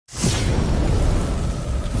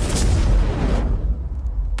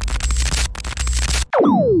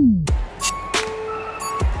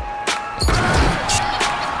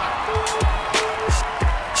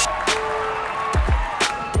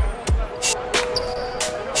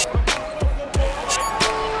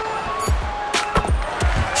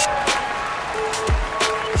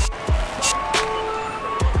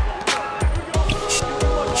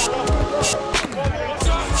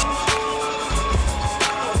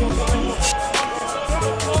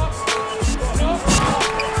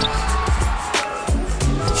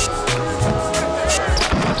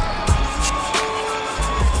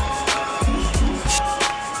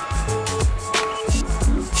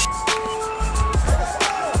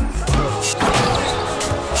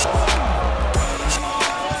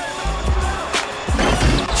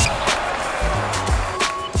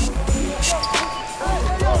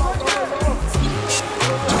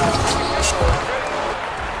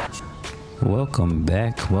Welcome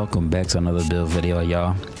back to another build video,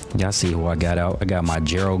 y'all. Y'all see who I got out. I got my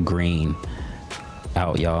Gerald green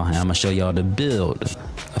out, y'all, and I'm gonna show y'all the build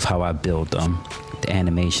of how I built them, the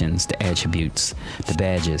animations, the attributes, the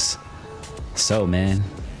badges. So man,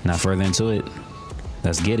 not further into it,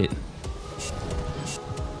 let's get it.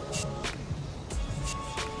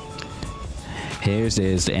 Here's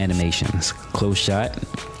the animations. Close shot,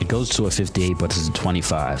 it goes to a 58 but it's a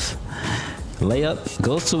 25. Layup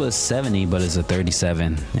goes to a 70 but it's a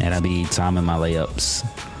 37, and I'll be timing my layups.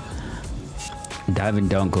 Diving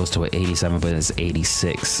dunk goes to an 87 but it's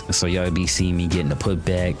 86, so y'all be seeing me getting the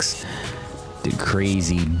putbacks, the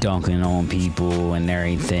crazy dunking on people and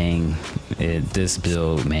everything. This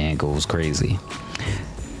build, man, goes crazy.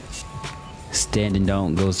 Standing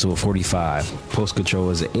dunk goes to a 45. Post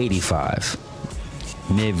control is an 85.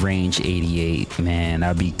 Mid-range 88. Man,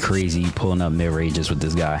 I'd be crazy pulling up mid-ranges with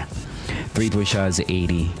this guy. 3-point shot is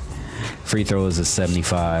 80. Free throw is a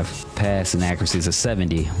 75. Pass and accuracy is a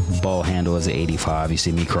 70. Ball handle is a 85. You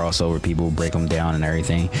see me cross over people, break them down and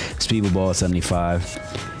everything. Speed with ball is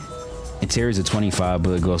 75. Interior is a 25,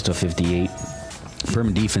 but it goes to a 58.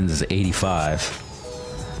 Perimeter defense is 85.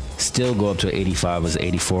 Still go up to 85, was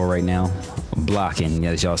 84 right now. Blocking,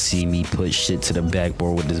 as y'all see me put shit to the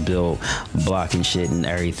backboard with this build, blocking shit and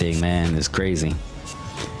everything, man, it's crazy.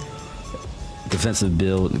 Defensive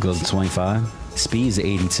build goes to 25. Speed is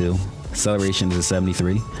 82. Acceleration is a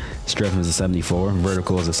 73. Strength is a 74.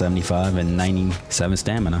 Vertical is a 75 and 97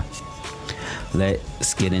 stamina.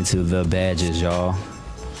 Let's get into the badges, y'all.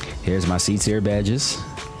 Here's my C tier badges.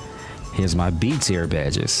 Here's my B tier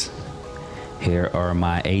badges. Here are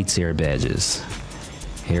my A tier badges.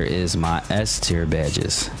 Here is my S tier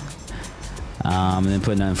badges. I didn't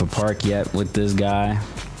put nothing for park yet with this guy.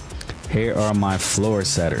 Here are my floor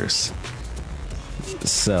setters.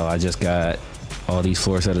 So I just got all these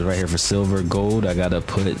floor setters right here for silver, gold. I gotta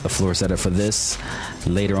put a floor setter for this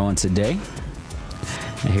later on today.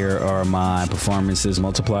 And here are my performances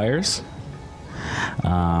multipliers.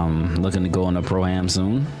 Looking to go on a pro-am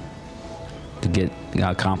soon to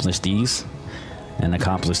accomplish these and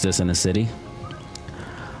accomplish this in the city.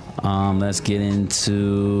 Let's get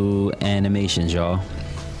into animations, y'all.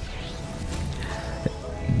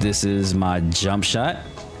 This is my jump shot.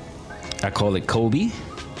 I call it Kobe.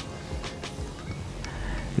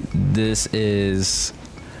 This is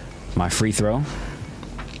my free throw.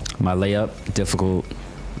 My layup, difficult,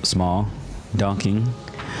 small. Dunking.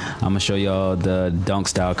 I'm gonna show y'all the dunk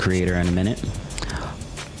style creator in a minute.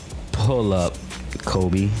 Pull up,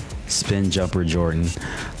 Kobe. Spin jumper, Jordan.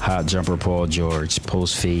 Hot jumper, Paul George.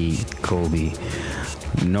 Post fade, Kobe.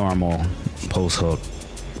 Normal, post hook.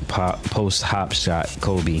 Post hop shot,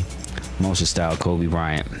 Kobe. Motion style, Kobe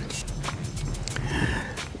Bryant.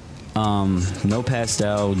 No pass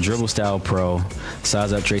style, dribble style pro,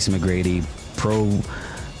 size up Tracy McGrady, pro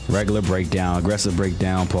regular breakdown, aggressive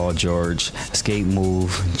breakdown Paul George, escape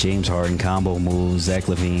move James Harden, combo move Zach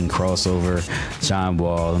LaVine, crossover John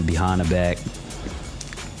Wall, behind the back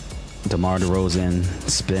DeMar DeRozan,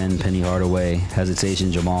 spin Penny Hardaway,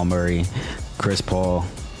 hesitation Jamal Murray, Chris Paul,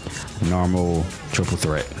 normal triple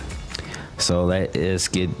threat. So let's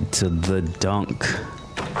get to the dunk.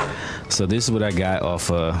 So this is what I got off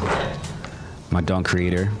my dunk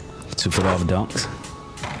creator. 2-foot off dunks.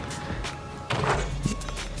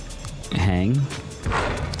 Hang.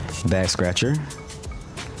 Back scratcher.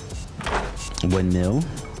 Windmill.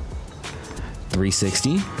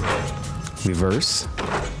 360. Reverse.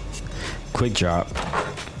 Quick drop.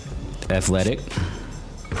 Athletic.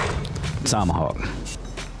 Tomahawk.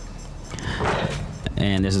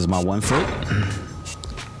 And this is my 1 foot.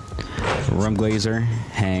 Rim glazer.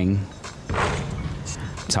 Hang.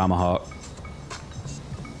 Tomahawk.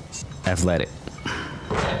 Athletic.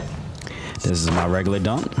 This is my regular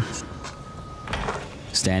dunk.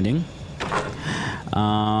 Standing.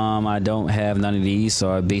 I don't have none of these,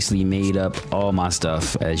 so I basically made up all my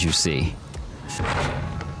stuff as you see.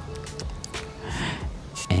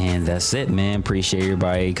 And that's it, man. Appreciate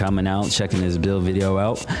everybody coming out, checking this build video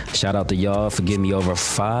out. Shout out to y'all for giving me over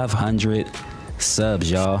 500 subs,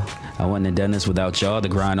 y'all. I wouldn't have done this without y'all. The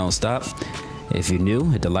grind don't stop. If you're new,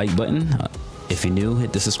 hit the like button. If you're new,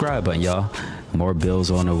 hit the subscribe button, y'all. More builds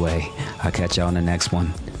on the way. I'll catch y'all in the next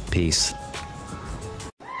one. Peace.